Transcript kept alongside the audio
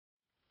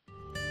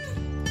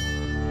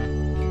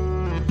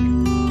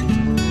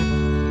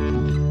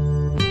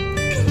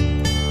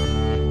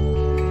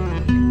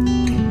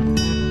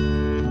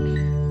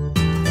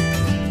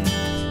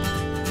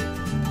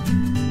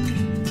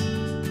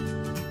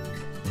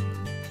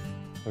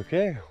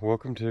Okay,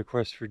 welcome to the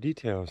Quest for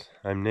Details.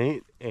 I'm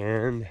Nate,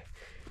 and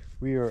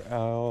we are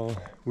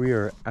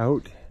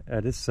out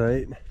at a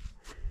site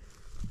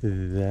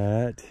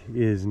that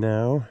is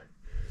now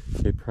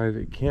a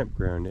private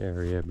campground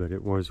area, but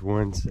it was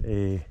once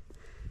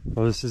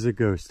this is a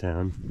ghost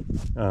town,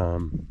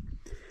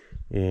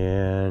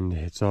 and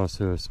it's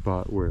also a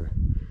spot where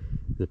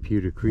the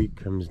Pewter Creek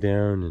comes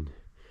down and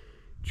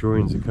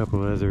joins a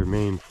couple other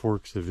main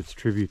forks of its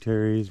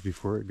tributaries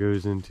before it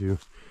goes into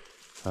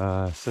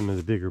some of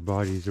the bigger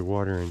bodies of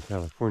water in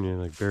California,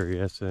 like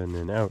Berryessa, and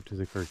then out to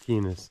the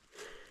Carquinez.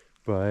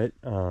 But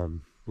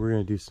we're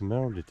going to do some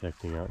metal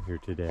detecting out here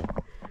today.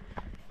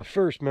 The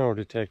first metal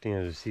detecting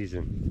of the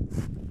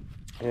season.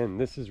 And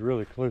this is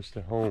really close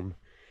to home.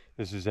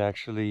 This is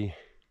actually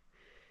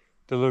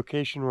the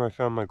location where I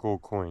found my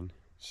gold coin.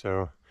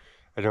 So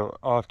I don't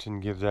often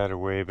give that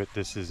away, but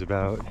this is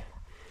about,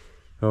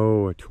 a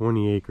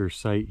 20-acre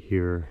site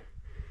here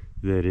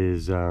that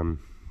is,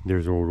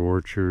 there's old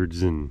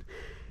orchards, and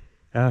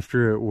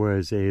after it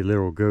was a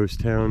little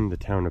ghost town, the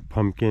town of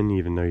Pumpkin,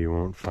 even though you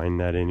won't find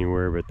that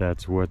anywhere, but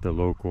that's what the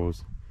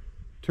locals.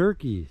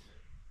 Turkeys.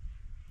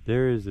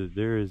 There is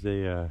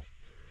a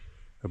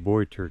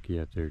boy turkey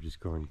up there just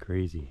going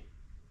crazy,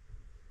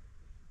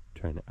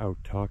 trying to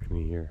out-talk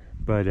me here.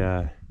 But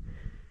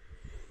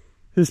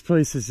this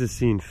place has just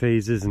seen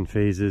phases and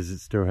phases. It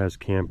still has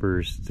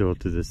campers still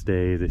to this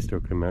day. They still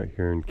come out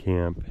here and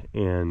camp,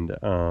 and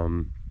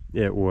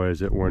it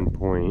was at one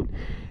point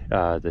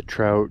the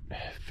Trout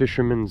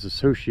Fishermen's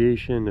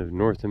Association of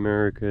North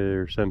America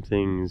or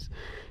something's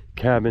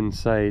cabin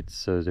sites.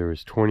 So there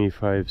was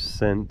 25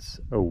 cents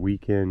a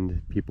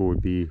weekend. People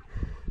would pay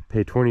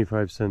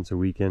 25 cents a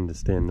weekend to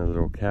stay in the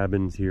little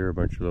cabins here, a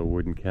bunch of little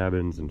wooden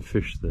cabins, and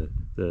fish the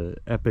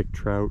epic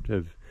trout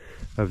of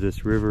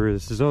this river.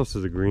 This is also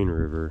the Green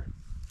River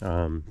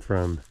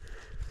from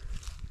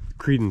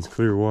Creedence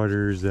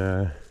Clearwater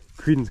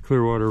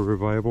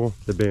Revival,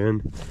 the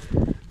band.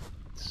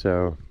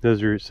 So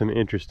those are some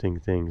interesting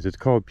things. It's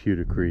called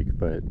Pewter Creek,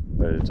 but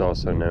it's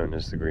also known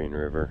as the Green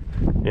River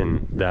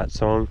in that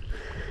song.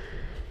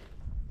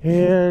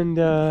 And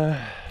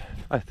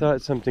I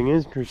thought something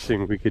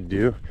interesting we could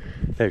do.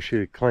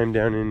 Actually, climb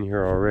down in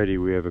here already.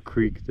 We have a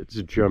creek that's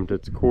jumped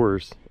its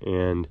course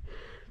and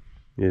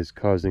is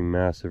causing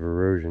massive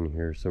erosion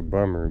here. So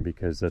bummer,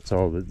 because that's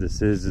all that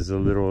this is a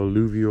little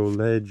alluvial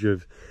ledge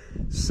of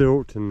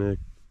silt, and the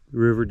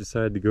river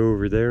decided to go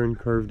over there and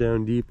carve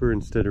down deeper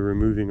instead of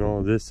removing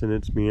all this in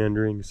its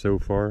meandering so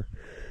far.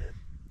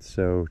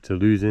 So to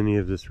lose any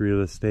of this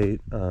real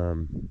estate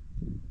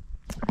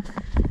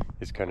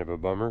is kind of a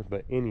bummer.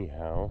 But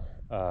anyhow,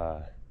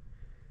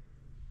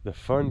 the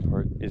fun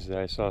part is that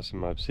I saw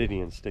some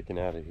obsidian sticking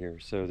out of here.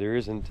 So there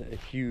isn't a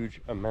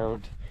huge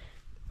amount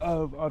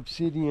of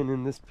obsidian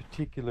in this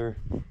particular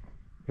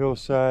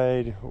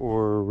hillside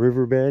or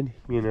riverbed,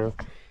 you know.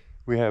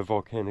 We have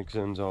volcanic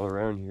zones all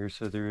around here,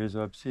 so there is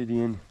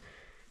obsidian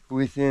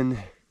within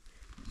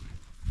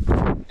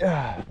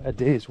a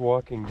day's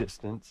walking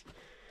distance,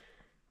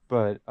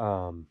 but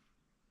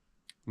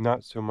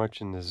not so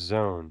much in this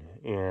zone.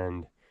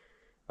 And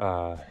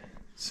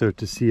so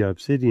to see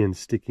obsidian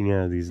sticking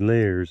out of these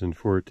layers, and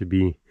for it to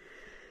be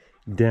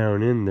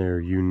down in there,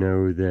 you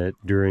know that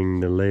during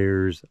the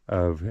layers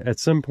of, at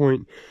some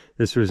point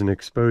this was an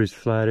exposed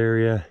flat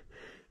area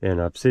and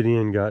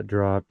obsidian got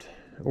dropped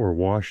or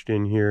washed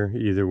in here,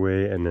 either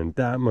way, and then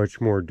that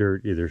much more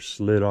dirt either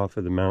slid off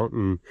of the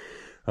mountain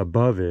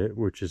above it,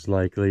 which is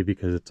likely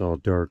because it's all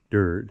dark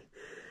dirt,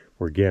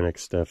 organic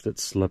stuff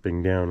that's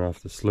slipping down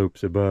off the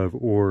slopes above,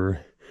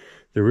 or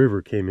the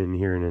river came in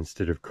here and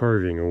instead of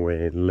carving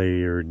away,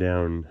 layered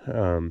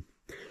down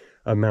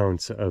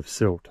amounts of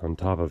silt on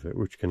top of it,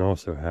 which can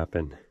also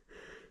happen.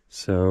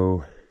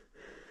 So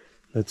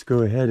let's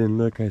go ahead and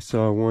look. I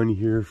saw one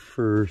here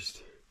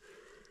first.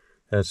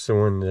 That's the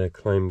one that I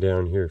climbed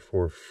down here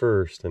for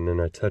first, and then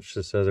I touched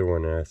this other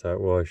one and I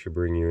thought, well, I should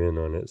bring you in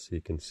on it so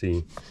you can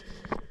see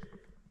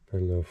a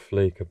little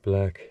flake of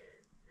black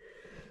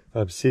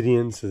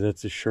obsidian. So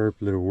that's a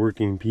sharp little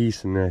working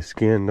piece, and I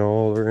scanned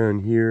all around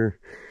here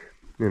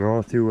and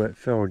all through what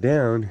fell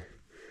down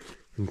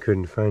and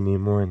couldn't find any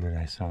more, and then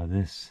I saw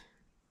this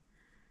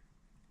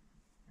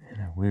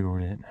and I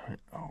wiggled it and I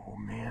went, oh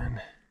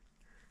man.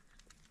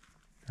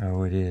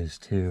 Oh, it is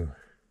too.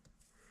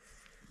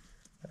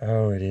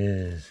 Oh, it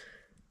is.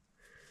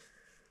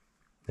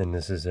 And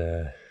this is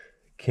a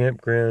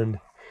campground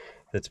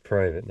that's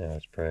private now.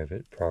 It's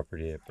private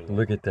property.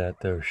 Look at that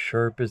though,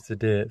 sharp as the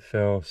day it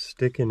fell,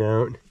 sticking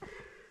out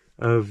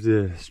of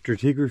the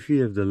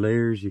stratigraphy of the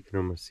layers. You can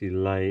almost see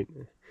light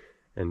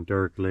and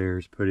dark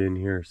layers put in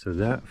here. So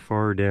that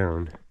far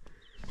down.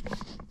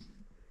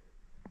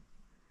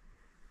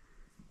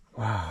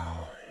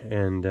 Wow.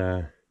 And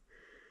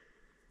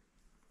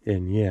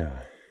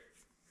yeah,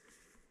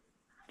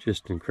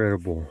 just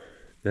incredible.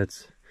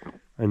 That's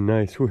a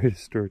nice way to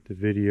start the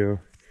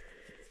video,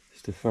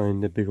 is to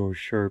find the big old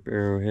sharp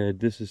arrowhead.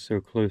 This is so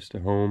close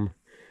to home.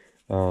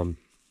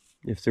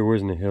 If there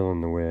wasn't a hill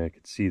in the way, I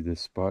could see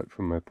this spot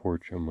from my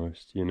porch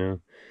almost, you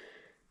know.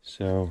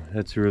 So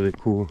that's really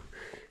cool.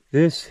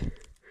 This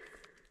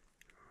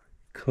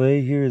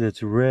clay here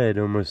that's red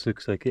almost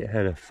looks like it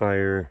had a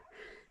fire.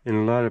 In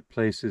a lot of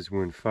places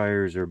when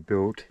fires are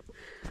built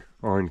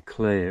on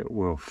clay, it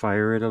will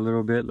fire it a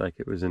little bit like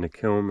it was in a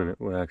kiln, and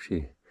it will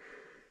actually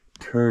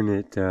turn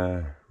it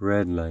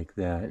red like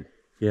that.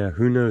 Yeah,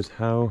 who knows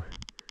how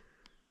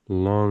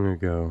long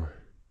ago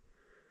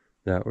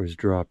that was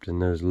dropped in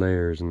those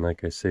layers, and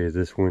like I say,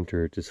 this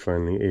winter it just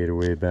finally ate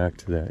away back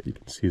to that. You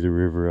can see the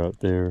river out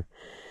there.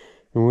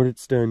 And what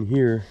it's done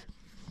here,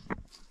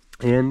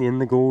 and in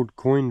the gold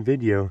coin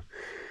video,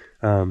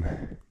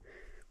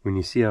 when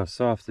you see how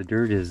soft the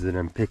dirt is that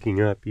I'm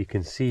picking up, you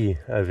can see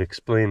I've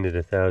explained it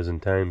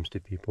 1,000 times to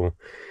people.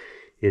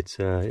 It's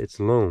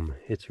loam,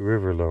 it's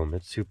river loam,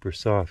 it's super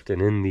soft,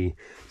 and in the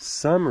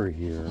summer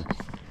here,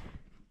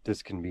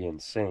 this can be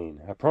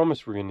insane. I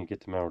promise we're going to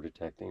get to metal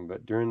detecting,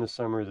 but during the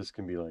summer this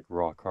can be like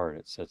rock hard.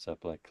 It sets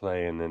up like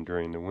clay, and then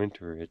during the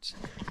winter it's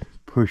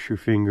push your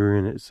finger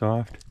in, it's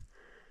soft.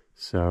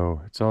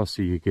 So it's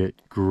also, you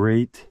get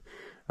great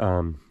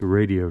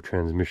radio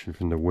transmission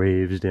from the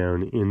waves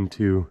down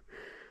into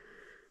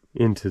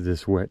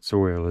this wet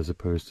soil as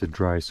opposed to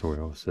dry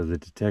soil. So the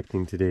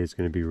detecting today is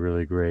going to be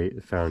really great. I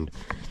found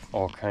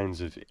all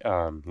kinds of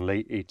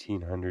late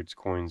 1800s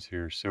coins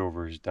here,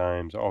 silvers,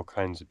 dimes, all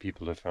kinds of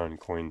people have found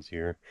coins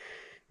here,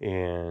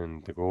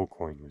 and the gold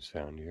coin was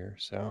found here.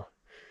 So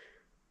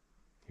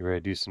you ready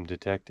to do some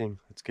detecting?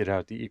 Let's get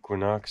out the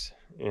equinox,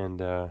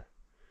 and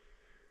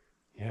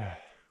yeah,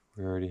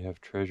 we already have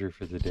treasure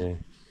for the day.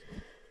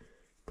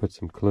 Put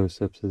some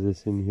close-ups of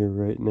this in here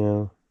right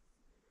now.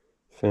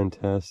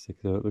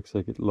 Fantastic though. It looks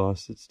like it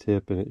lost its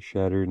tip and it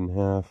shattered in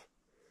half,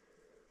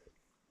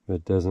 but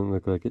it doesn't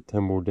look like it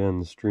tumbled down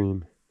the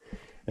stream.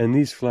 And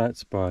these flat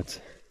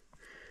spots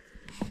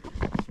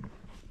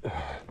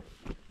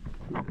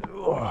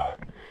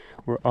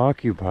were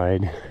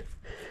occupied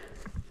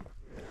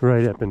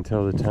right up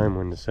until the time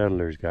when the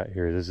settlers got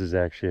here. This is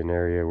actually an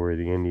area where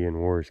the Indian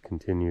Wars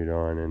continued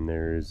on, and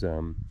there's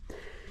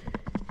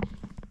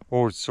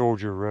Old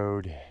Soldier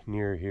Road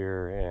near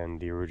here, and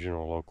the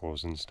original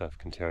locals and stuff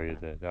can tell you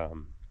that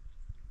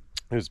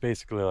it was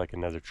basically like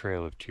another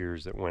trail of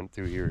tears that went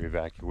through here,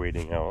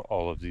 evacuating out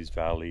all of these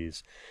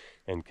valleys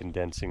and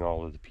condensing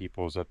all of the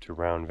peoples up to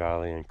Round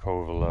Valley and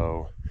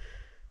Covelo,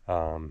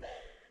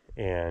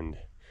 and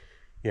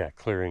yeah,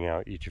 clearing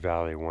out each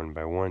valley one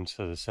by one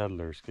so the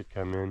settlers could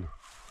come in.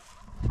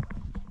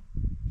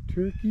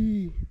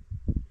 Turkey!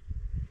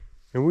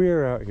 And we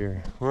are out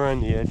here. We're on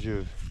the edge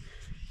of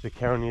the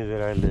county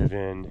that I live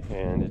in,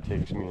 and it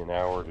takes me an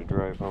hour to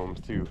drive home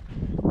through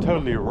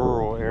totally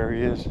rural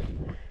areas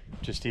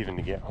just even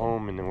to get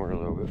home, and then we're a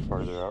little bit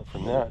farther out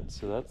from that.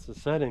 So that's the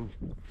setting,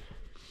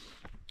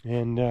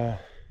 and yeah,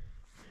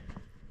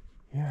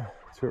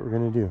 that's what we're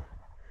gonna do.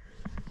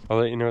 I'll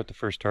let you know what the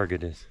first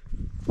target is.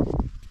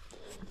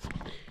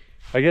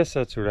 I guess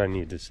that's what I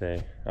need to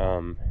say.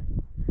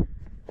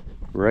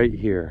 Right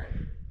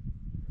here,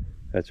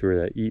 that's where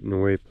that eaten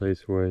away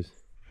place was.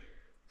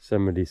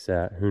 Somebody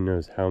sat, who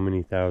knows how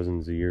many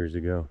thousands of years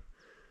ago,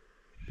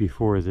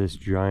 before this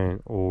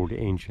giant old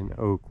ancient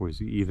oak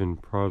was even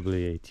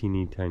probably a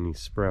teeny tiny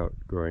sprout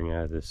growing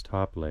out of this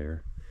top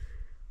layer,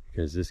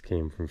 because this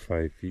came from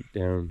 5 feet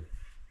down.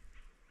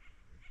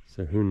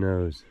 So who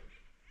knows,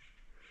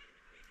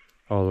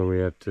 all the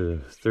way up to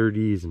the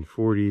 30s and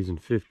 40s and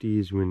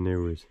 50s, when there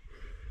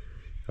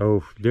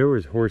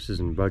was horses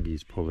and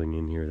buggies pulling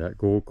in here. That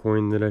gold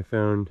coin that I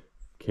found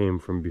came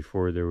from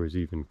before there was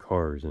even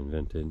cars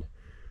invented.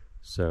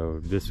 So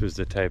this was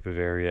the type of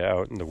area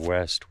out in the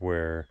west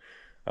where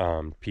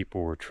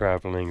people were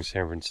traveling.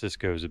 San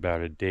Francisco is about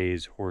a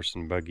day's horse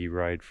and buggy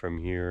ride from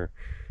here,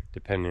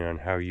 depending on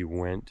how you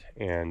went,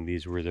 and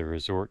these were the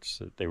resorts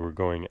that they were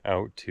going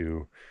out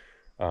to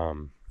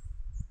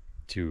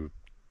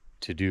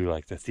do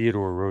like the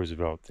Theodore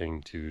Roosevelt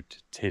thing, to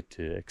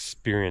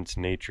experience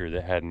nature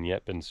that hadn't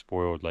yet been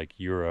spoiled, like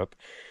Europe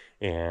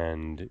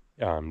and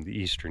the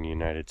eastern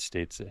United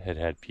States that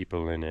had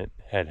people in it,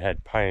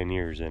 had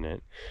pioneers in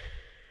it,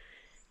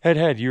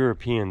 had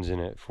Europeans in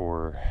it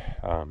for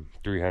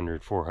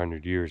 300,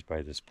 400 years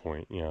by this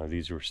point. You know,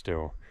 these were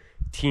still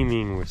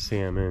teeming with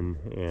salmon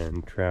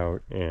and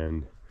trout,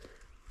 and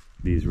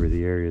these were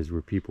the areas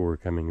where people were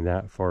coming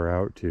that far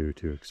out to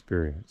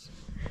experience.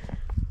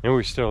 And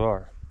we still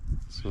are.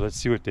 So let's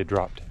see what they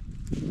dropped.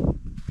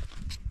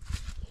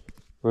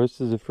 Well, this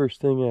is the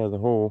first thing out of the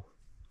hole.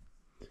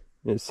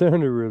 It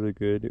sounded really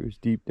good. It was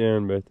deep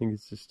down, but I think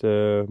it's just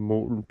a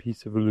molten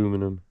piece of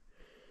aluminum,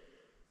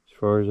 as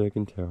far as I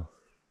can tell.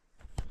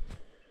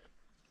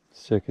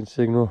 Second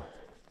signal,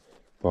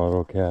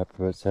 bottle cap,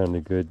 but it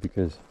sounded good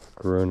because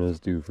Corona's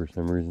due for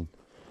some reason.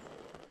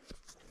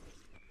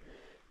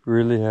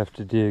 Really have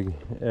to dig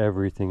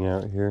everything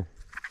out here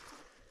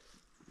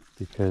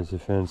because I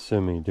found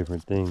so many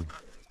different things.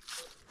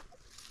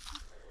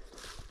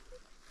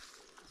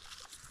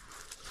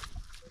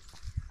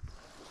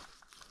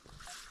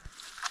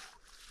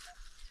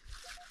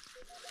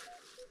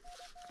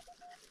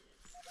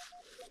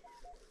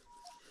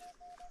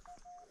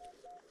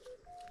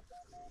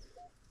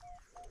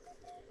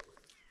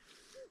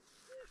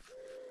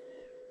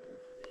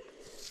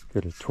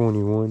 Got a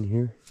 21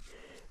 here.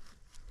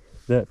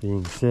 That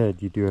being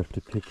said, you do have to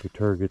pick your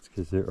targets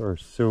because there are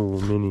so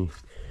many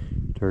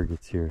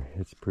targets here.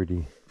 It's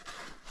pretty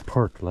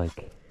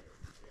park-like.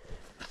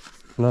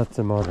 Lots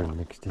of modern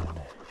mixed in.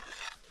 I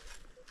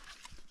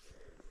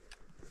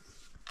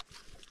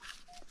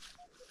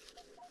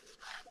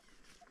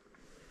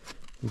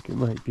think it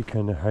might be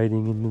kind of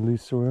hiding in the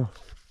loose soil.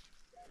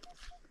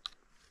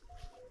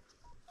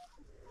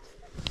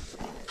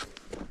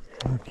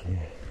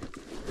 Okay.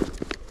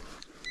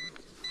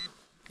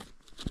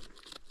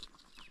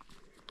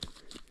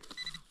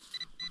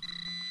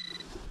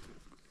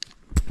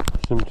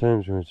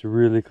 Sometimes when it's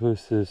really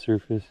close to the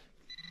surface,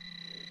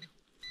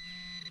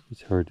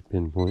 it's hard to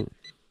pinpoint.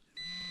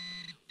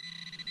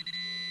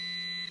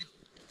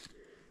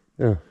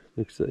 Oh,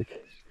 looks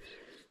like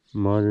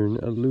modern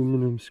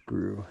aluminum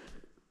screw.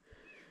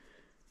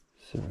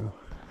 So,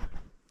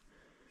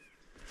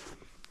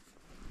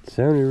 it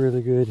sounded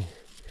really good.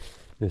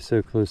 It's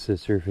so close to the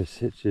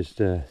surface, it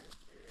just it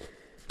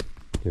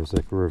was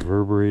like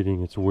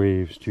reverberating its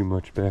waves too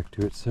much back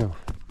to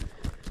itself,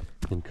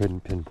 and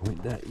couldn't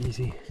pinpoint that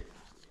easy.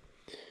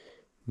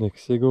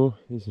 Next sigil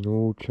is an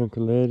old chunk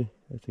of lead.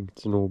 I think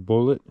it's an old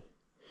bullet.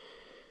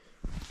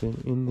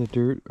 Been in the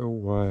dirt a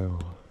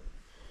while.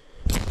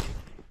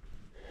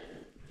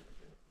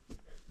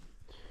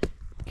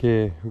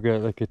 Okay, we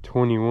got like a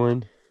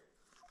 21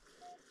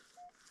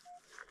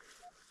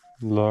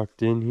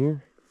 locked in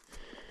here.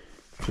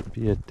 Could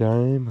be a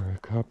dime or a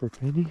copper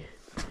penny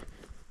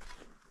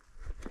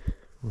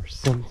or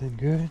something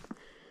good,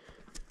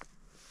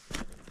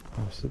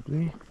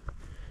 possibly.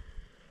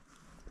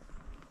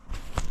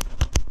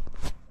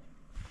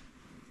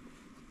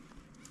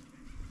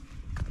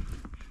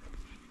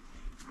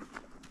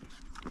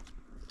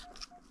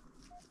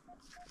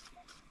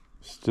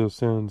 Still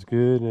sounds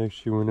good.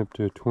 Actually went up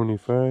to a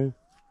 25.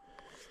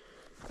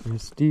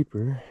 It's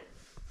deeper.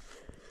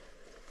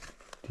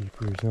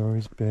 Deeper is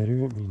always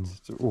better. It means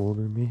it's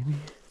older, maybe.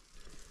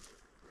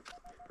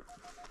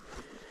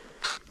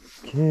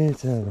 Okay,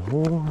 it's out of the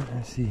hole.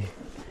 I see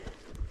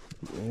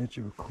the edge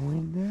of a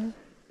coin there.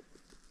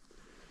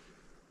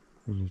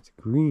 And it's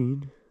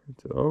green.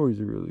 It's always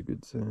a really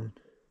good sign.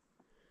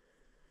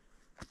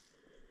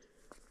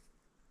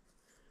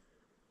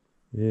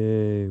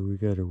 Yay, we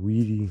got a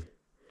weedy.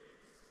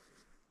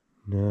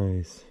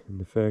 Nice. And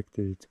the fact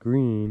that it's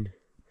green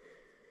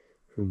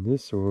from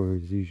this soil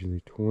is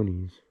usually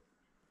 20s.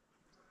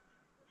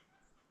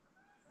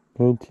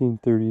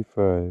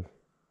 1935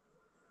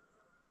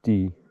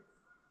 D.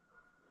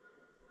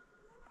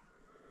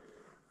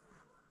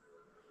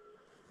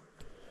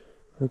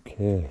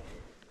 Okay.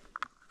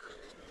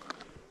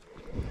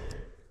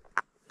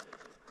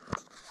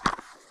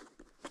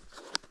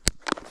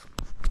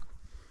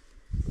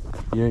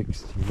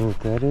 Yikes, do you know what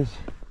that is?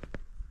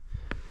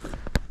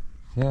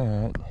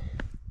 That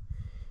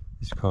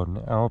is called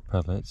an owl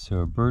pellet.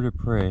 So a bird of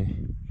prey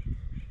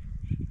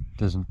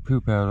doesn't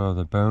poop out all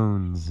the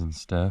bones and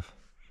stuff.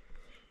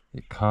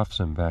 It coughs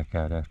them back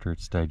out after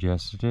it's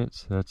digested it.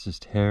 So that's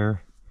just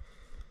hair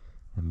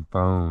and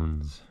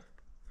bones.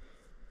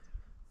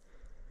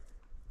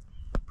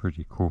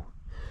 Pretty cool.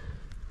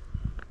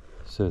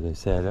 So they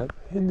sat up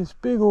in this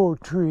big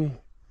old tree.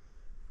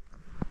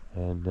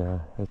 And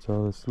that's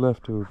all that's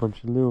left of a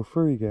bunch of little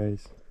furry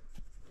guys.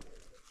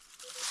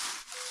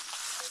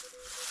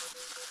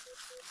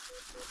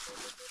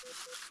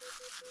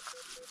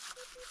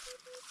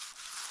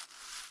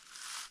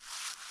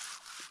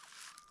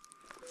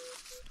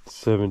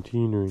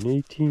 $17 or an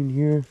 18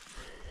 here.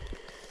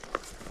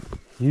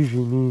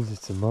 Usually means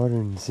it's a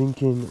modern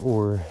zinkin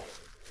or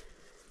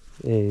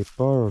a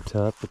borrow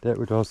top, but that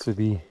would also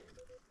be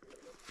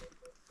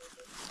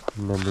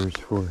numbers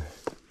for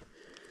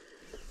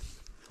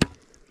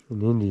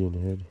an Indian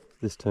head.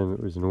 This time it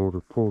was an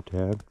older pull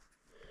tab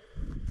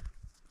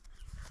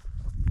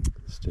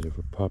instead of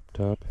a pop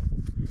top.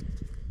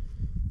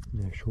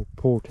 An actual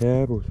pull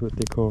tab with what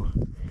they call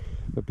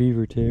a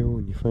beaver tail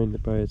when you find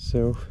it by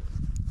itself.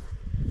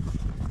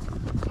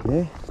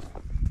 Okay,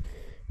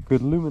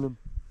 good aluminum.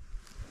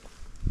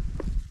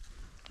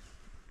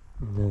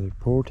 Another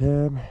pull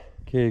tab.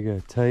 Okay,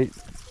 got tight.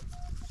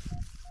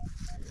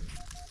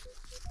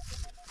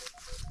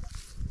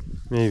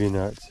 Maybe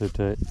not so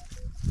tight.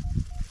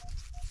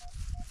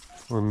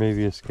 Or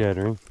maybe a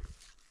scattering.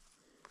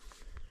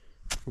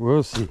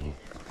 We'll see.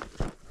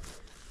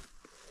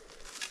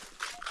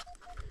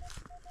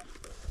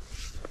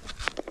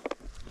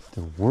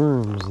 The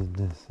worms in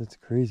this, that's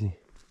crazy.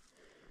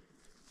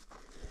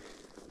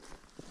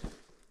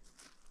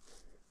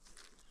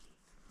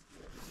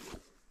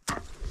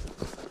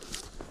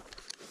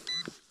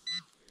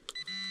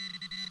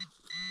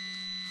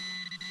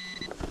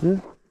 Yeah,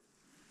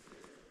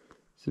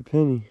 it's a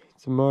penny.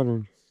 It's a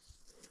modern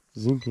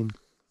zinkin.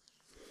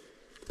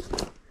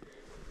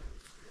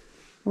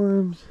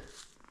 Worms,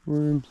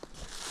 worms.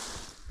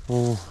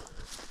 Oh,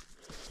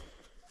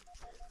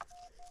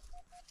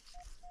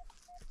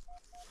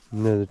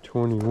 another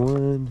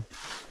 21.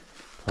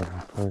 Probably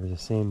part of the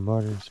same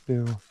water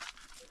spill.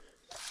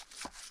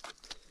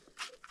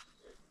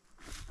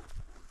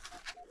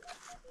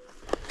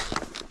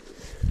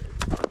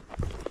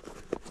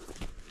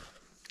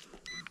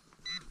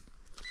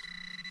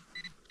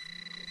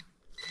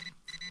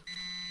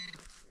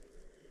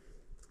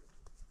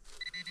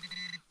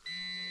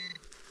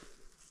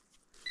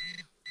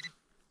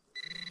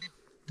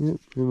 Yep,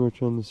 pretty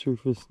much on the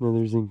surface,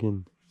 another zinc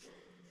in.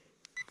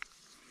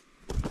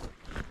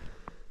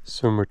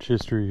 So much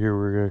history here.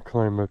 We're going to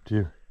climb up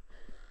to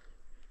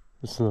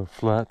this little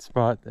flat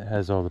spot that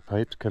has all the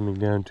pipes coming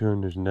down to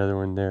them. There's another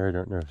one there. I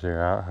don't know if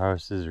they're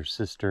outhouses or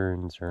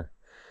cisterns, or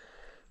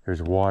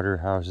there's water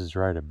houses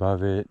right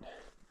above it.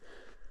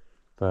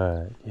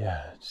 But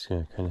yeah, just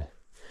going to kind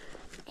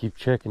of keep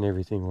checking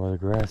everything while the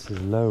grass is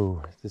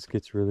low. This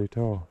gets really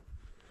tall.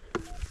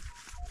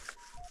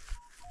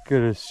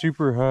 Got a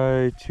super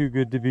high too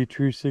good to be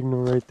true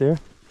signal right there.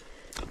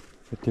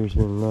 But there's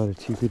been a lot of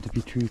too good to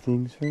be true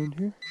things found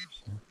here.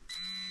 So.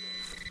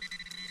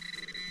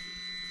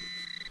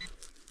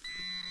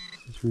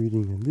 Just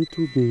reading a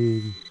little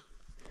big.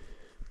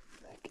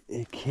 Like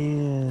it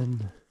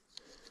can.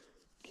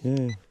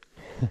 Okay.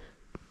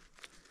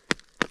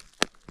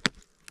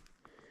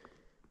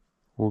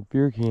 Old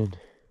beer can.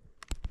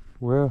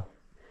 Well,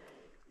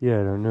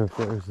 yeah, I don't know if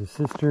that was a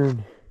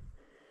cistern.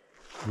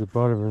 The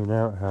bottom of an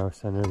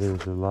outhouse. I know there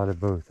was a lot of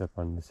both up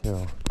on this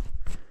hill,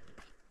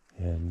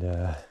 and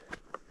a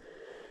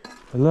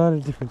lot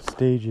of different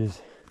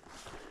stages.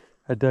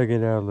 I dug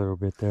it out a little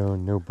bit though,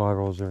 and no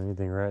bottles or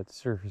anything right at the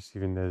surface,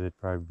 even though they'd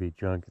probably be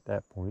junk at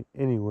that point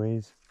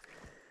anyways.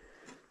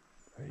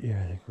 But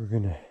yeah, I think we're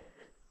gonna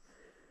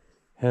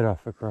head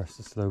off across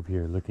the slope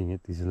here, looking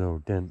at these little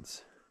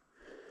dents.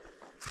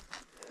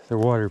 The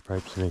water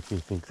pipes make me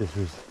think this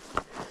was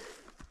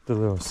the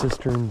little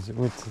cisterns that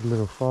went to the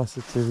little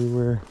faucets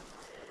everywhere.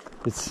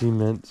 It's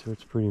cement, so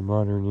it's pretty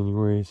modern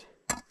anyways.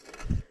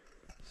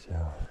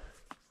 So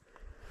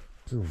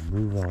we'll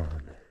move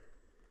on.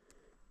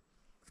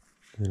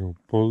 Little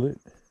bullet,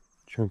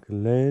 chunk of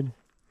lead.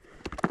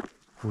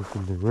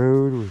 Open the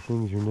road where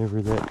things are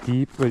never that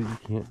deep, but you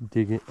can't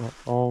dig it at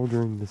all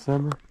during the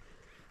summer.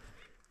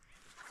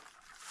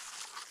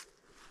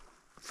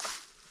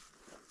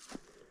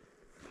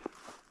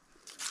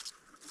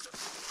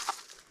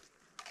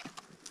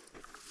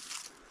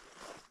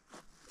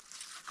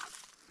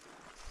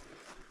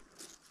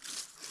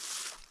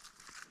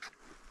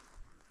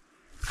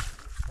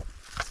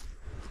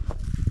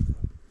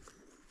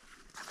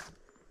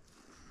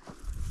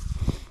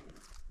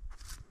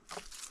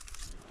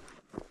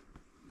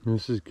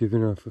 This is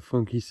giving off a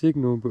funky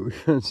signal, but we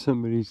found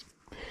somebody's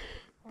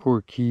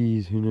poor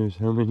keys, who knows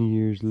how many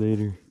years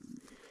later.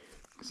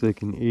 Looks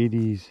like an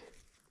 80s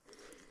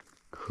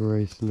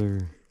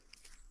Chrysler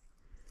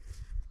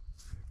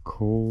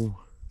Cole.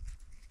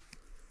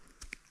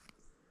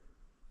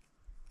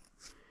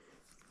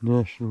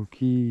 National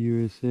Key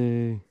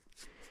USA. I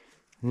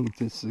think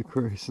this is a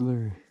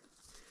Chrysler.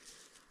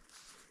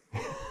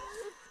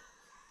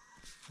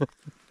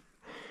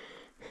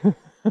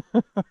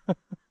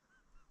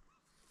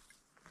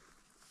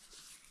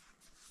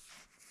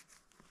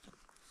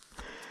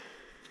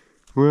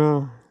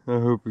 Well, I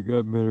hope it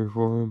got better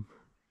for him.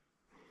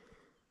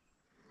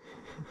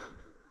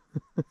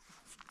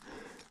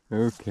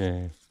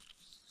 Okay.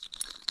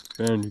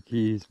 Found your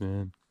keys,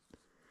 man.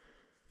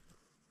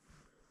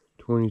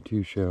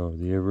 22 shell.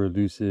 The ever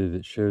elusive,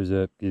 it shows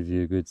up, gives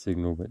you a good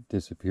signal, but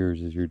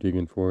disappears as you're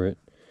digging for it.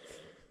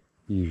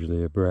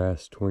 Usually a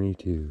brass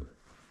 22.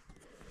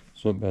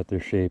 Something about their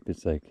shape,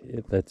 it's like,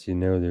 it lets you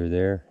know they're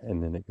there,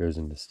 and then it goes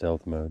into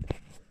stealth mode.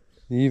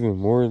 Even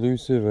more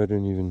elusive, I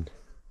don't even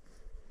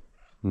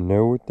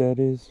know what that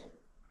is.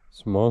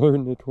 Smaller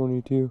than the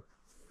 22.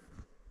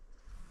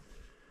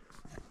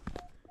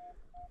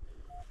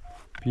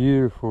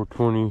 Beautiful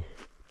 20.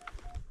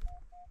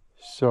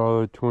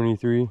 Solid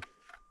 23.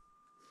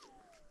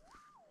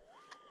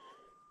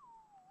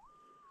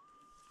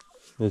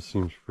 This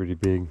seems pretty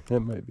big.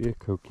 That might be a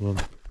Coke can.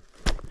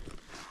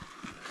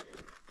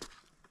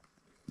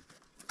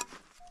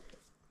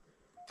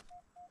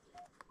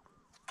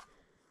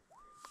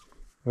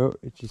 Oh,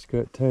 it just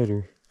got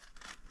tighter.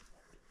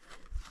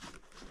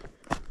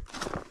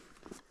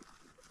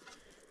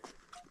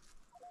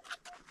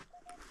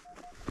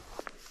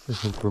 I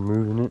think we're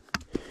moving it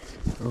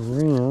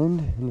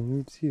around, and I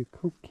don't see a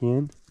Coke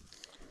can.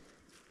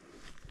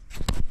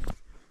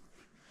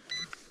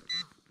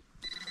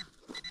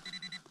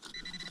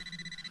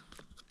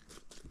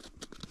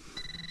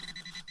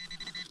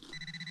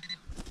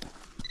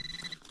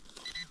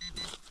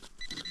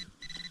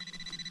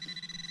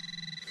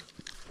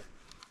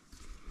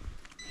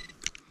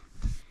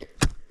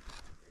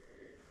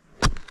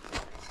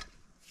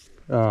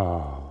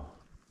 Oh,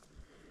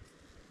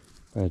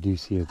 I do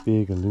see a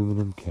big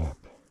aluminum cap.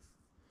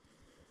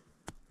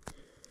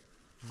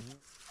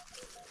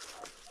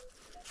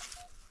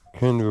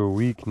 Kind of a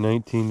weak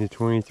 19 to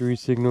 23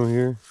 signal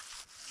here.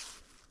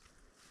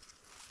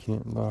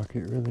 Can't lock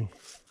it really.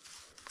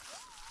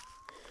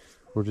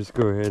 We'll just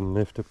go ahead and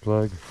lift a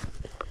plug.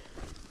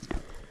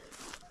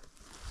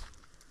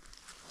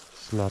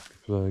 sloppy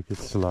plug,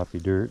 it's sloppy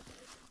dirt.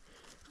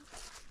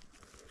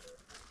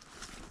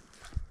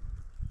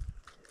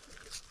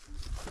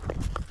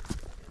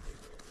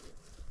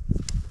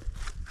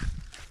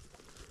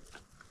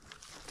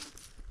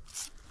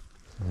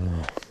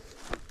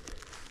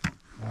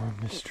 More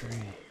mystery.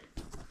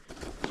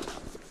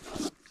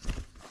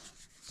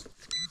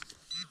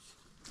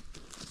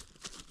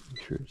 I'm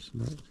sure it's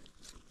not.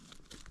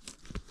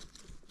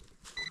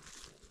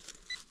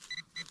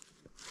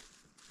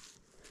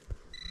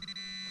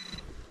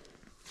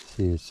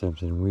 See, it's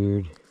something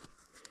weird.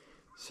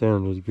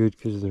 Sounded good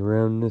because of the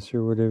roundness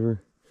or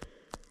whatever.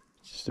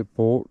 It's just a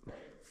bolt,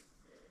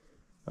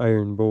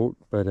 iron bolt,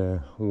 but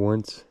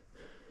once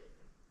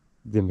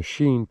the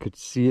machine could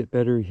see it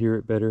better, hear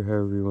it better,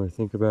 however you want to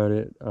think about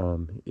it,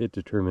 it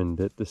determined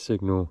that the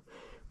signal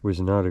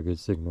was not a good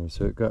signal.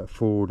 So it got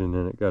fooled, and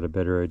then it got a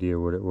better idea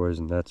what it was,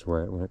 and that's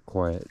why it went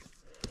quiet.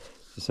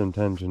 So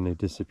sometimes when they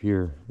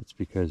disappear, it's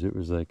because it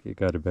was like, it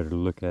got a better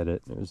look at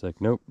it, and it was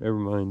like, nope, never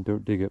mind,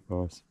 don't dig it,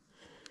 boss.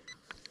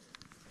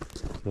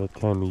 It's that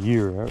time of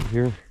year out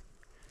here.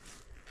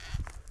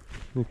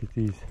 Look at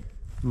these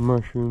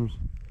mushrooms,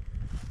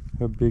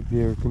 how big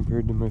they are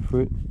compared to my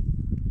foot.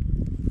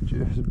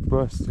 Just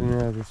busting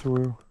out of the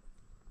soil.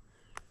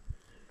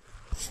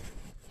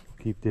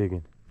 Keep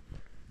digging.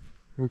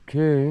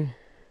 Okay,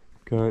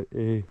 got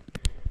a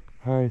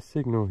high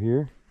signal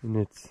here, and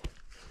it's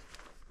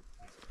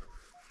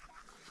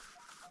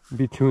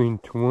between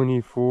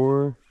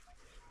 24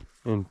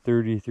 and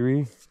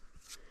 33.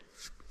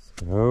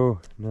 So,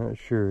 not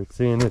sure. It's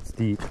saying it's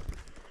deep.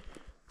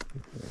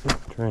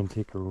 Try and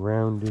take a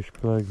roundish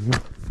plug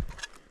here.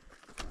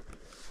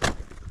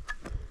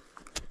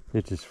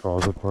 It just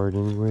falls apart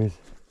anyways,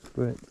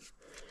 but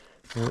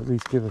it'll at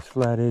least give us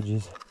flat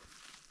edges.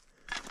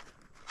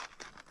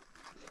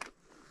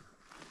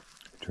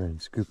 Try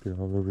and scoop it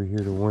all over here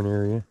to one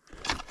area.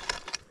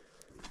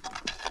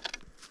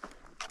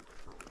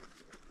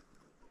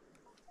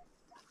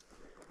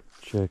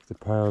 Check the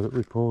pile that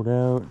we pulled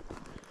out.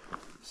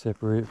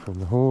 Separate it from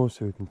the hole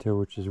so we can tell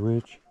which is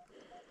which.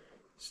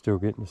 Still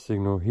getting the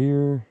signal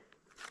here,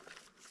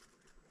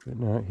 but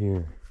not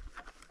here.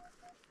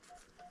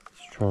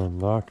 Let's try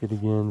and lock it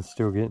again.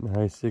 Still getting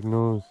high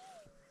signals.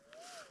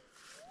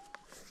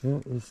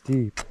 That is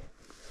deep.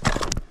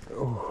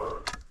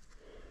 Oh.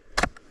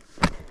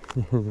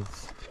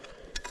 It's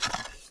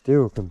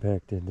still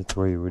compacted. That's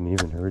why you wouldn't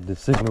even heard the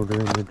signal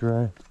during the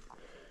dry.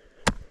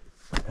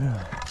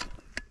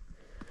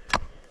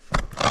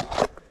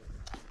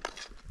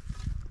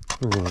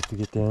 We're gonna have to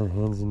get down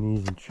hands and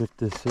knees and trip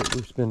this so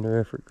we spend our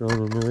effort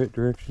going in the right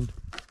direction.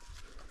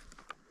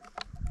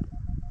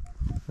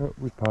 Oh,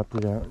 we popped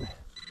it out.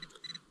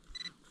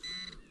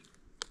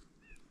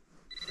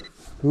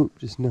 Oop,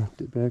 just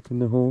knocked it back in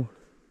the hole.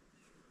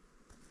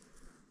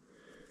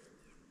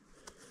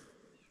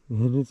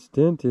 And it's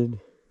dented.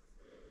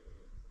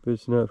 But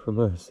it's not from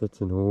us.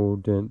 That's an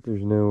old dent.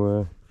 There's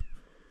no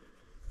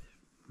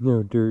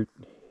dirt.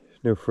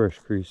 There's no fresh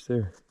grease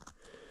there.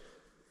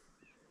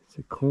 It's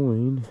a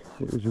coin.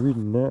 It was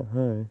reading that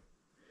high.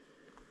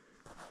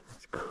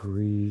 That's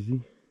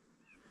crazy.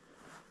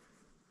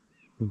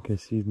 I think I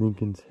see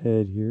Lincoln's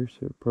head here,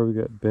 so it probably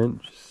got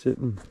bent just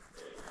sitting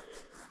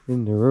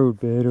in the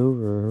roadbed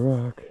over a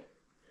rock.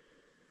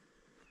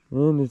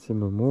 And it's a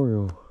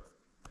memorial.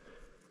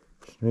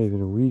 It's not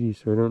even a Wheatie,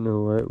 so I don't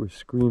know why it was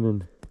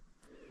screaming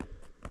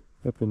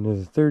up into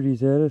the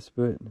 30s at us,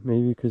 but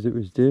maybe because it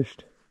was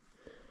dished.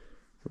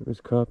 It was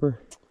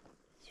copper.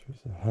 This was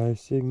a high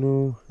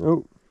signal.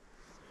 Oh!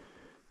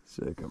 It's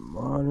like a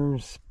modern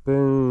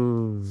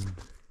spoon.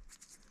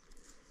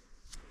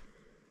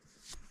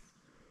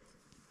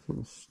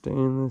 Some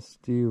stainless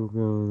steel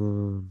going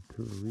on.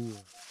 Korea.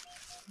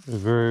 A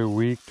very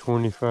weak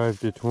 25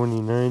 to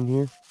 29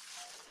 here.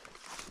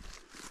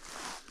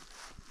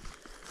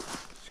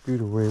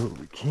 Scoot away what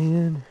we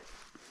can.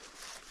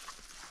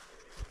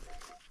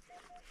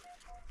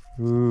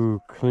 Ooh,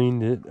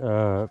 cleaned it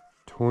up.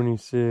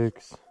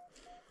 26.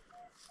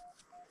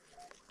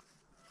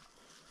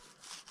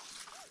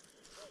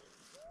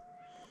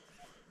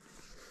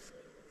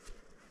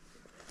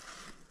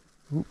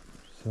 Oop,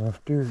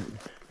 soft dirt.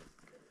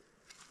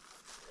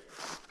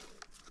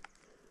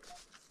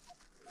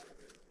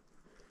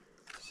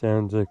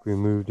 Sounds like we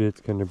moved it.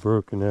 It's kind of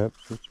broken up,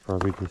 so it's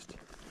probably just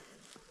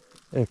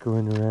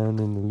echoing around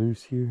in the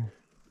loose here.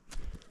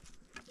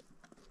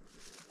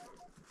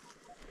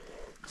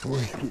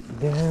 Worth getting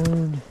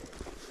down.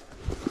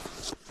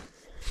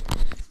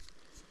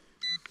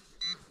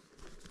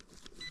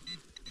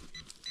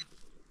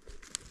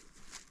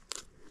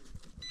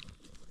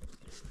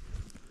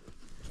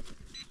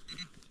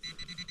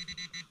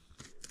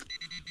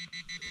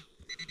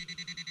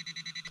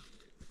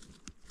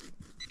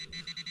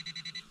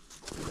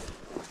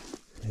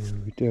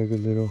 And we dug a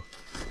little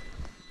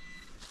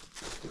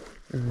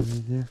early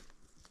there.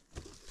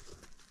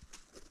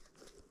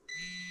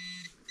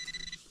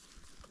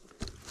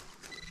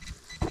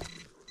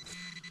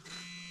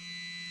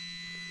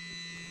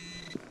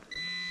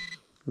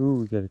 Ooh,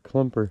 we got a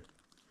clumper.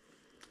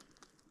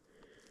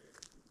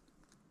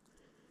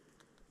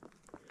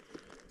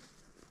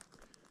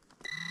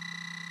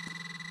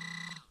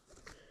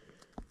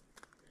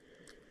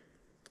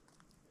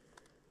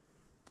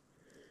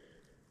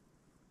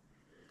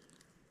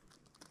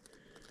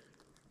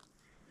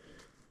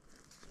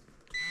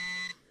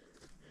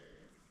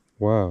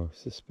 Wow,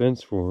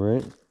 suspenseful,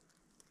 right?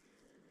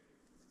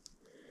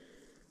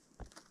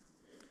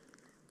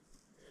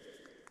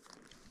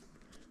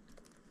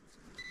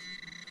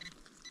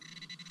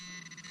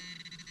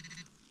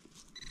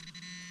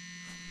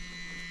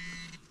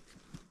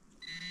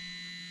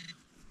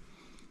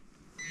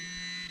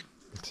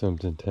 It's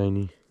something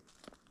tiny.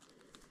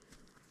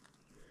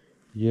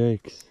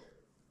 Yikes.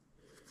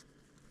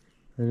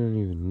 I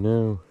don't even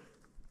know.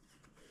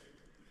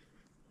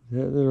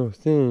 That little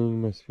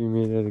thing must be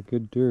made out of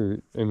good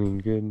dirt. I mean,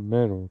 good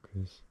metal,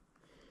 because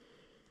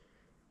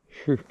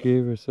sure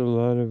gave us a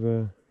lot of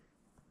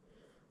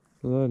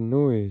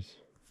noise.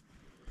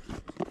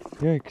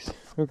 Yikes.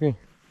 Okay,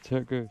 that's how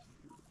it goes.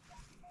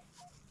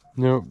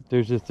 Nope,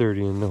 there's a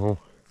 30 in the hole.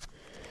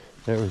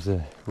 That was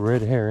a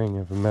red herring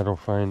of a metal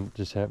find that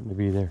just happened to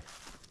be there.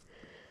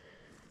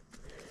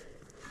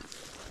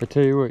 I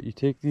tell you what, you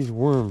take these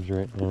worms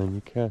right now and you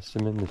cast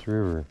them in this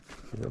river.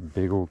 Get a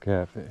big old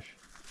catfish.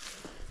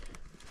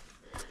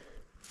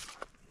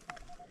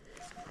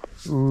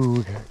 Ooh,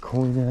 we got a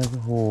coin out of the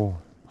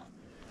hole.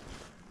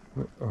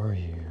 Where are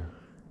you?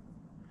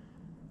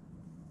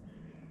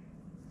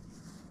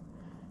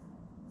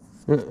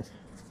 I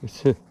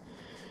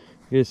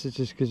guess it's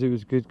just because it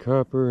was good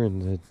copper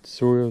and the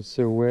soil's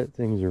so wet,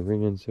 things are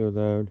ringing so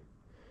loud.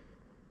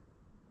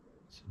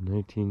 It's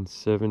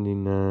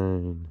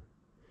 1979.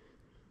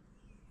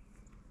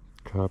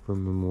 Copper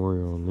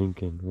Memorial,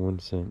 Lincoln, 1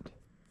 cent.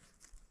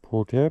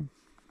 Pull tab.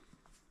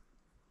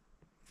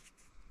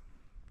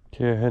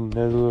 Okay, I had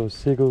another little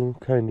sigil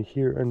kind of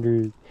here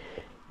under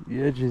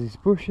the edge of these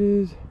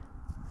bushes.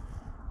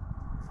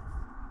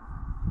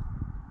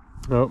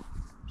 Oh,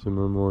 it's a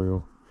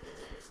memorial.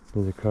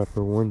 Another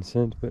copper 1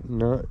 cent, but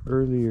not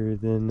earlier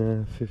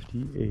than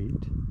 58.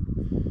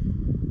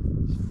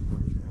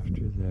 Somewhere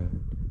after that.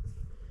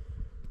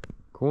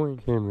 Coin.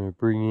 Okay, I'm going to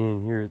bring you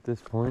in here at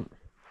this point.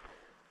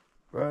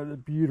 By the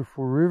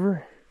beautiful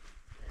river.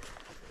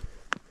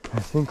 I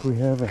think we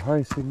have a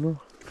high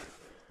signal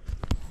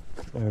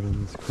out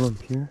in this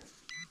clump here.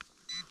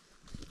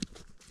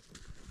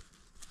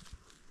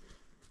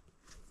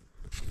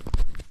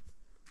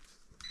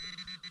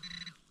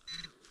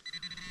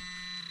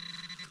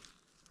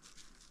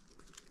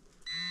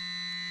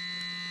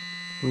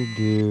 We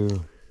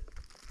do.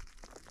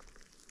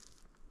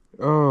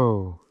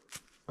 Oh.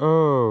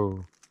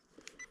 Oh.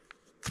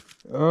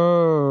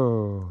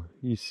 Oh.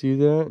 You see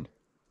that?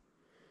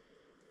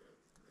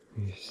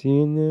 Are you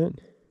seeing that?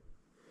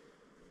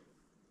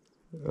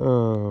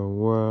 Oh,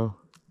 wow.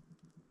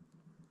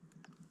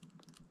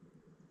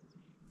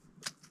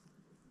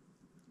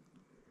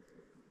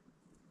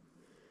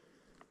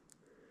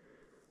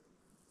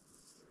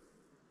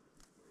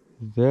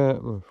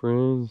 That, my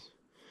friends,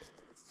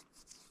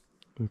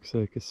 looks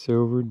like a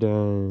silver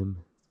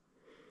dime.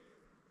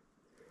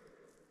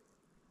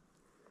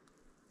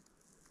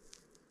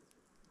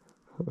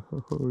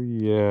 Oh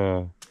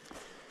yeah.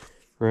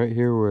 Right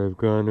here where I've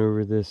gone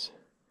over this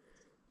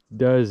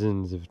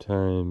dozens of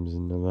times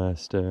in the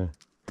last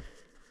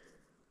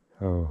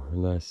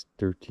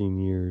 13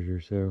 years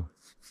or so.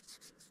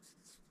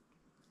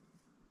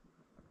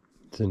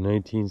 It's in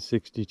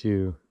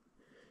 1962.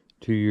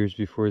 2 years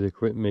before they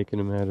quit making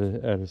them out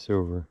of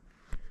silver.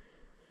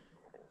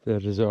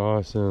 That is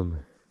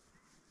awesome.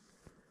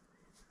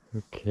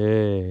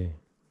 Okay.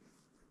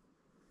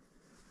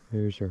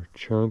 There's our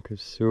chunk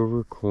of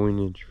silver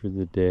coinage for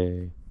the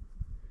day.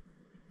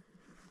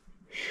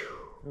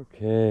 Whew.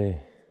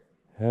 Okay.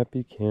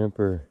 Happy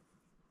camper.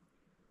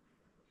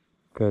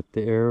 Got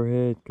the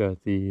arrowhead,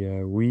 got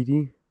the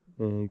weedy,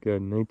 and got a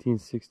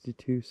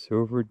 1962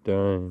 silver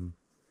dime.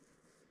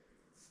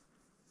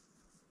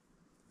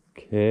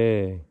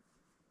 Okay.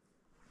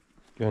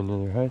 Got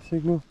another high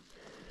signal.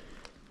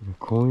 And a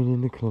coin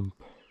in the clump.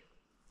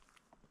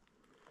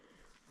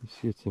 Let's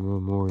see, it's a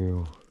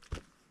memorial.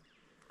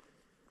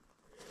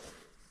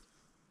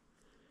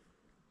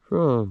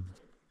 From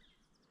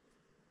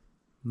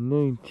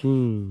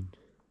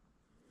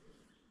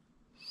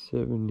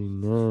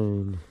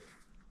 1979.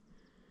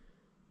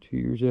 2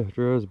 years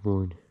after I was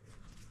born.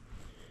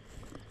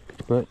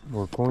 But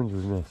more coins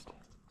were missed.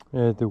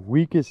 At the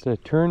weakest, I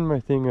turned my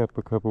thing up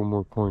a couple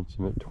more points.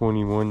 I'm at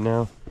 21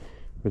 now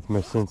with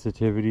my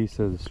sensitivity.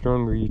 So the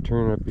stronger you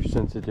turn up your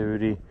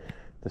sensitivity,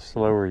 the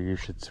slower you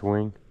should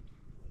swing.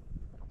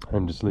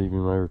 I'm just leaving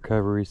my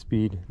recovery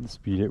speed, the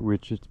speed at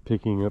which it's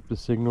picking up the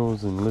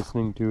signals and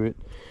listening to it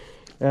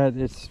at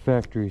its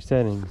factory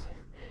settings.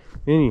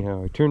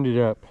 Anyhow, I turned it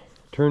up,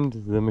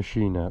 turned the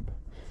machine up,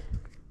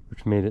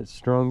 which made it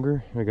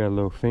stronger. I got a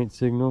little faint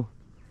signal.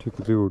 Took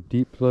a little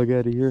deep plug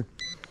out of here.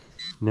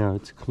 Now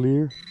it's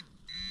clear.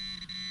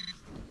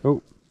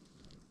 Oh.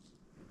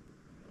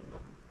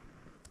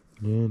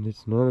 And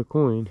it's not a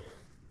coin.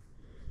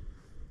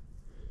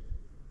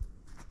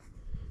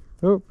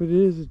 Oh, but it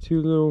is a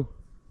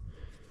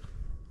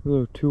little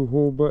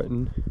 2-hole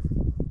button.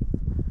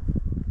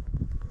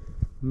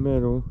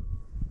 Metal.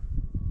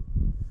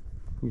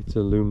 It's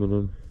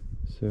aluminum,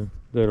 so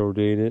that'll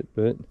date it,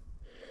 but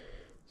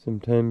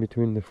sometime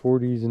between the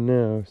 40s and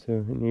now, so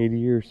an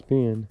 80-year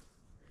span.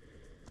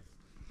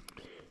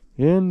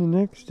 And the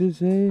next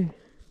is a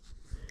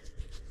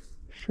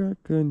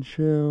shotgun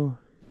shell.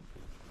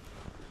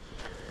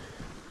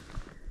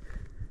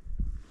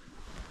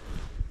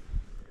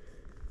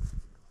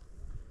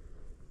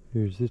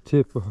 Here's the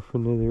tip off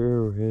another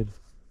arrowhead.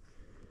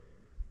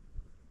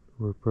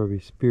 Or probably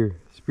spear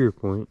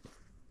point.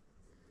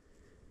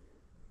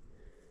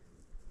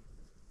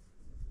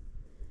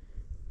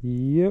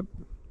 Yep.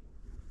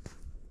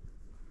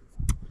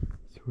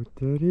 That's what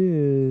that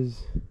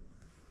is.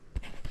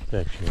 It's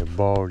actually a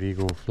bald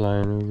eagle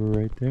flying over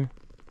right there.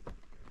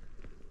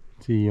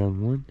 It's a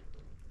young one.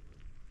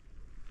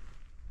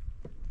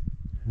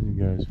 And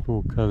it got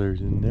full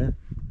colors in there.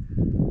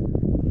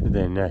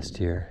 They nest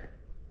here.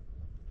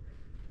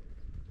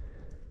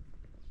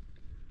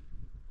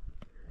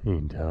 You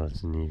can tell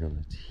it's an eagle.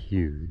 It's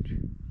huge.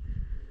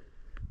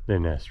 They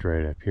nest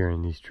right up here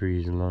in these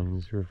trees along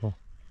this river.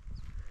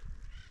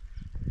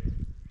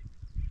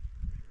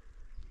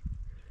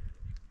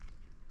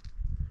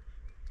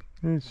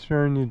 It's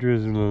starting to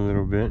drizzle a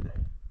little bit.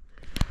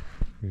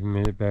 We've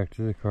made it back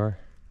to the car.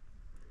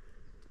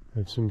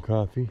 Have some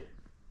coffee.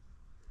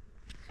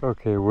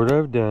 Okay, what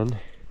I've done,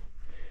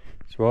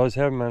 so while I was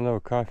having my little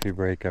coffee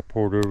break, I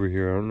pulled over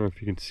here. I don't know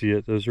if you can see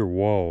it. Those are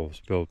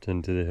walls built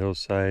into the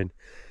hillside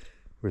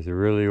with a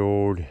really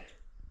old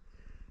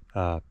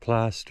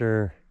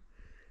plaster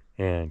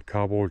and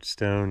cobbled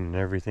stone and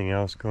everything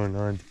else going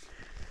on.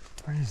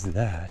 What is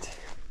that?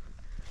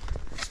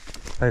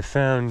 I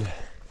found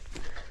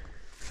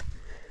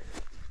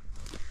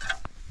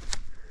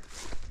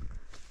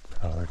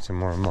it's a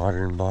more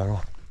modern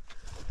bottle.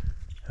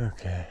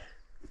 Okay.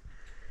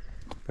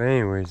 But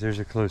anyways, there's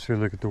a closer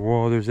look at the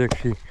wall. There's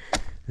actually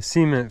a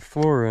cement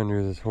floor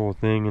under this whole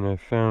thing, and I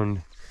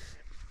found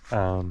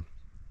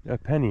a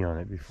penny on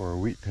it before, a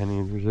wheat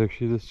penny. There's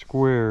actually the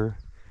square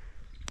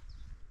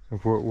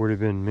of what would have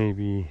been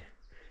maybe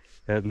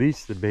at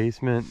least the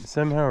basement.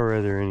 Somehow or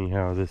other,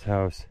 anyhow, this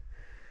house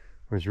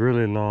was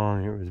really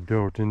long. It was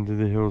built into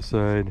the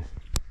hillside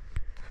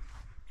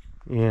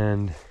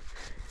and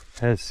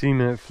has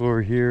cement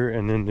floor here,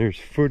 and then there's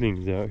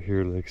footings out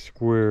here, like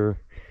square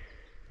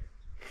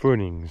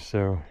footings.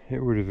 So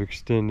it would have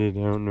extended.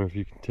 I don't know if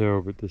you can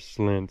tell, but this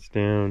slants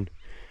down.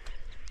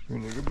 We're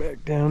gonna go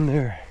back down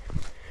there.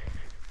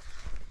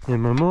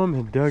 And my mom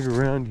had dug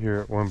around here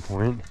at one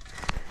point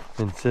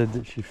and said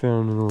that she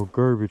found an old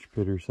garbage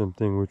pit or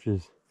something, which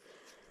is,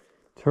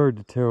 it's hard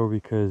to tell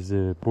because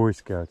the Boy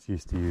Scouts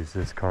used to use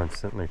this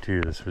constantly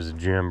too. This was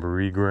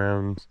jamboree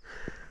grounds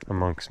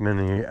amongst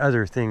many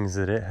other things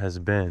that it has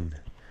been.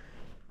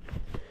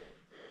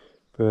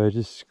 But I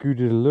just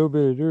scooted a little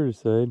bit of dirt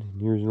aside,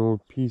 and here's an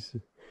old piece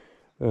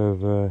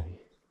of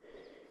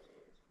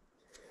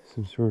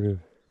some sort of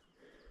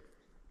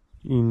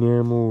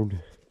enameled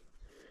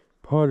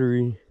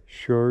pottery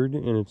shard,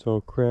 and it's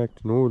all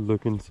cracked and old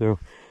looking. So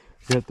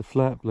I got the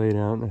flap laid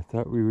out, and I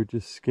thought we would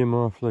just skim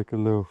off like a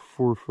little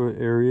 4-foot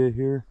area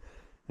here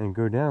and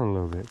go down a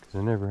little bit, because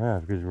I never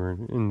have, because we're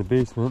in the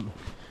basement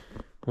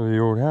of the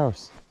old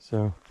house.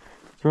 So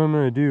that's what I'm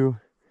going to do,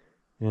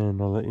 and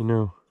I'll let you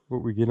know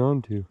what we get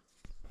onto.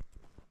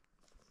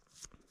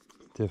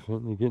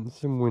 Definitely getting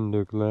some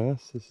window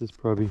glass. This is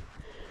probably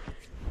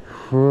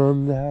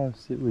from the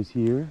house. It was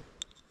here.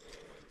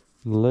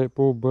 And the light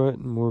bulb butt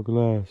and more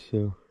glass.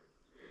 So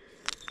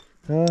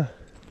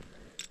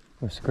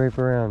I'll scrape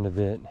around a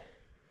bit.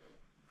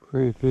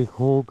 Pretty big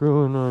hole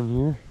going on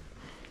here.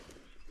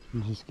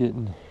 I'm just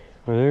getting,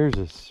 well, there's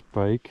a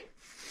spike.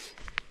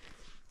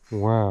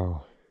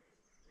 Wow.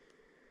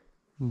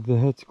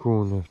 That's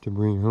cool enough to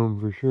bring home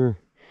for sure.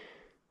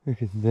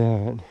 Look at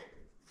that.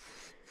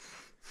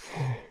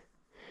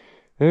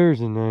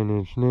 There's a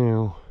 9-inch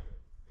nail.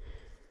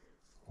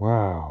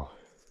 Wow.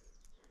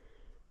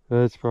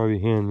 That's probably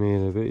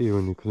handmade. I bet you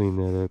when you clean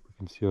that up, you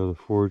can see all the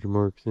forge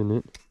marks in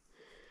it.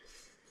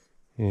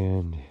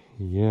 And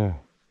yeah.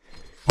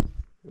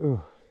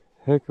 Oh,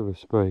 heck of a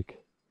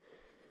spike.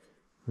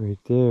 Right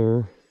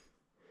there.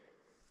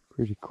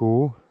 Pretty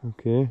cool.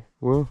 Okay,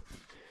 well,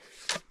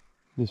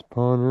 just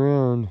pawing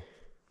around.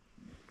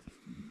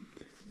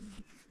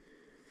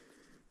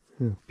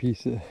 A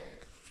piece of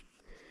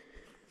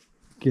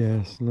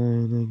gas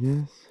line, I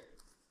guess.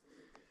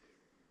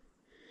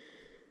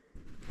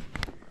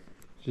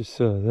 Just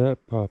saw that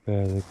pop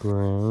out of the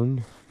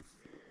ground.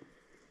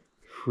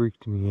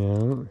 Freaked me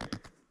out.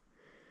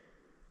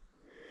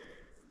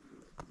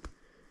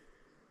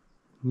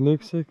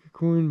 Looks like a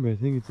coin, but I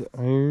think it's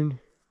iron.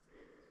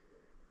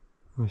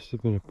 Must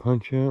have been a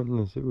punch out,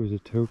 unless it was a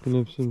token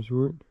of some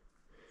sort.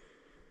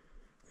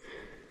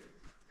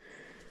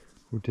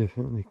 We'll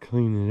definitely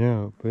clean it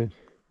out, but it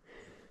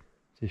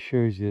just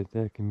shows you that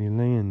that can be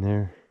laying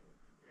there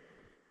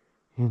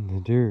in the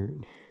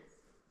dirt.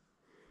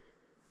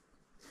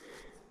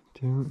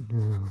 Don't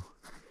know.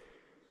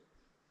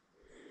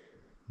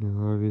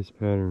 No obvious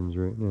patterns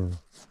right now.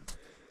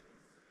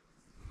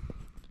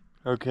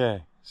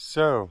 Okay,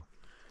 so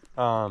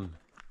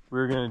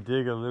we're gonna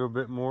dig a little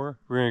bit more.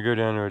 We're gonna go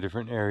down to a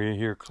different area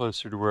here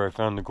closer to where I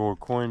found the gold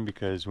coin,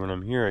 because when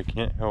I'm here I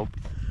can't help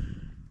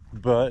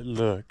but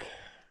look.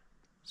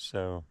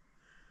 So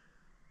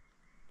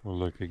we'll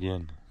look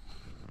again.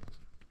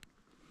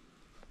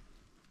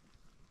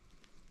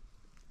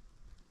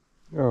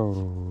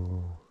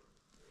 Oh,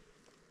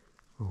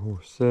 a whole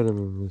set of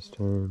them this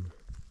time.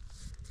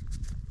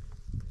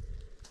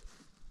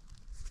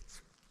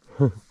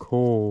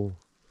 Coal.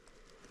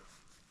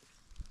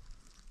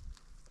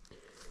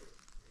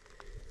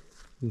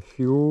 The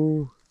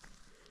fuel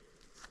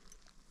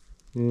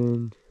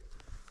and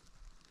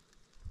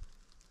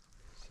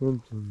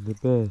something, the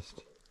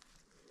best.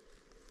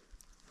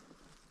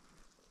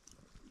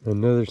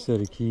 Another set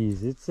of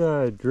keys. It's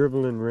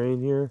dribbling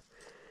rain here,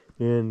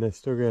 and I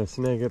still gotta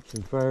snag up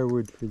some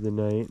firewood for the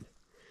night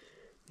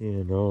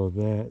and all of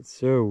that.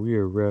 So we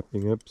are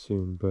wrapping up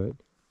soon, but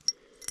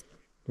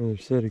another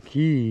set of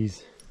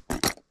keys.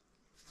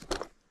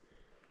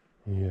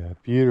 Yeah,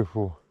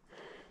 beautiful.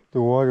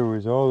 The water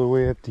was all the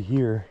way up to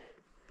here,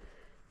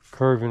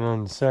 carving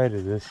on the side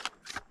of this.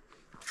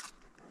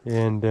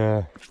 And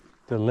the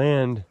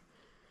land,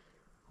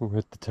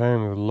 at the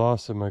time of the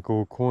loss of my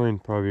gold coin,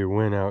 probably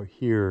went out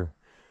here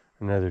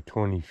another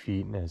 20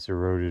 feet and has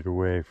eroded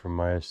away from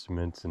my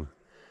estimates and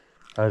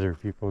other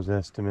people's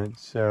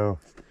estimates. So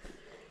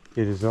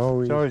it's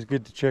always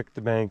good to check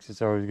the banks.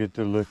 It's always good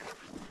to look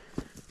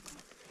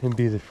and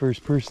be the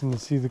first person to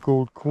see the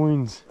gold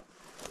coins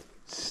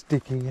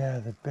sticking out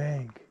of the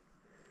bank.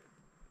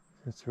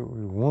 That's what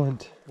we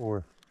want,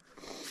 or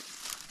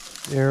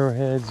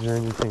arrowheads or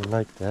anything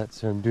like that.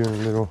 So I'm doing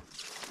a little,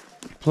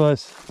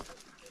 plus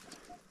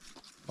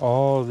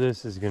all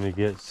this is going to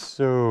get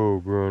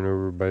so grown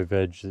over by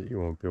veg that you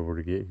won't be able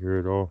to get here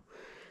at all.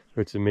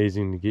 It's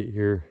amazing to get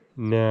here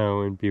now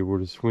and be able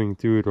to swing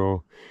through it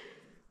all.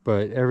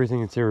 But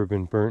everything that's ever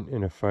been burnt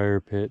in a fire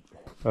pit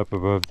up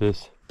above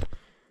this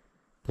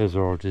is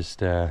all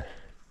just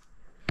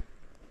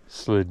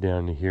slid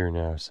down to here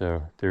now.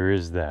 So there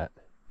is that.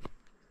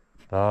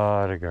 A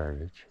lot of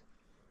garbage.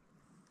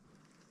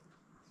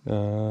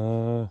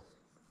 Little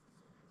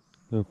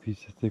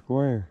piece of thick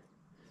wire.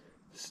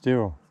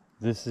 Still,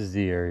 this is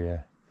the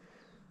area.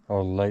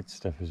 All the light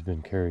stuff has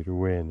been carried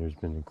away, and there's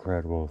been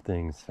incredible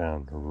things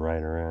found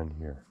right around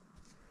here.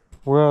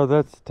 Well,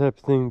 that's the type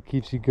of thing that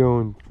keeps you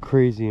going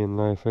crazy in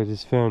life. I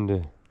just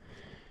found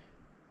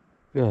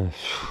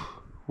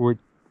what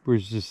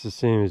was just the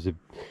same as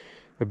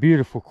a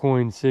beautiful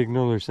coin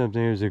signal or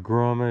something. It was a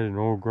grommet, an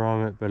old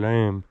grommet, but I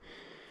am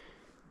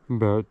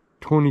about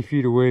 20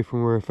 feet away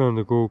from where I found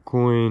the gold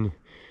coin,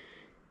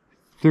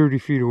 30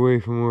 feet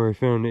away from where I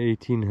found the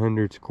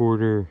 1800s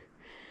quarter.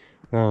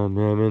 And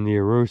in the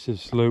erosive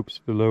slopes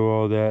below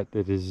all that,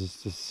 that is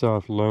just a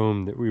soft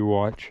loam that we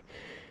watch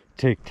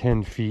take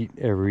 10 feet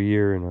every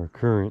year in our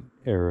current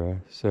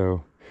era.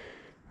 So,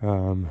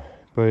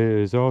 but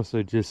it is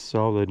also just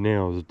solid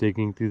nails.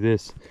 Digging through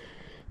this,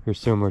 there's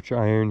so much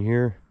iron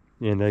here,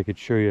 and I could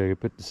show you, I could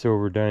put the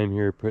silver dime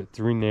here, put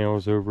 3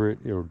 nails over it,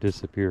 it'll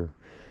disappear.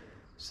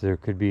 So there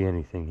could be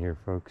anything here,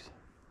 folks.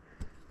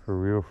 For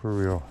real, for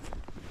real.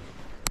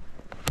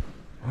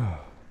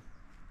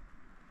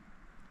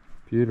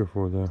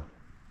 Beautiful though.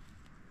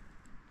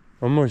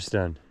 Almost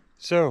done.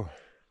 So,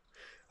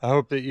 I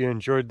hope that you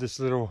enjoyed this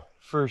little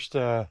first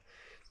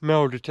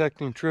metal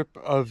detecting trip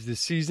of the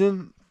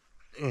season.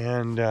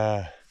 And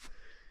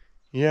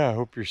yeah, I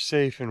hope you're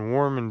safe and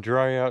warm and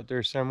dry out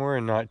there somewhere,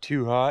 and not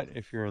too hot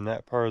if you're in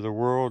that part of the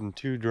world, and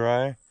too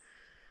dry.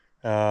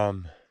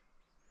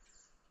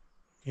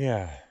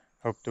 Yeah,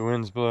 hope the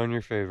wind's blowing in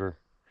your favor.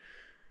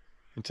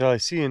 Until I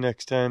see you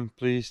next time,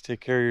 please take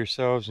care of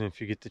yourselves, and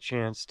if you get the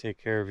chance,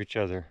 take care of each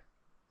other.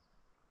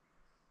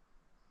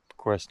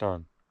 Quest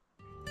on.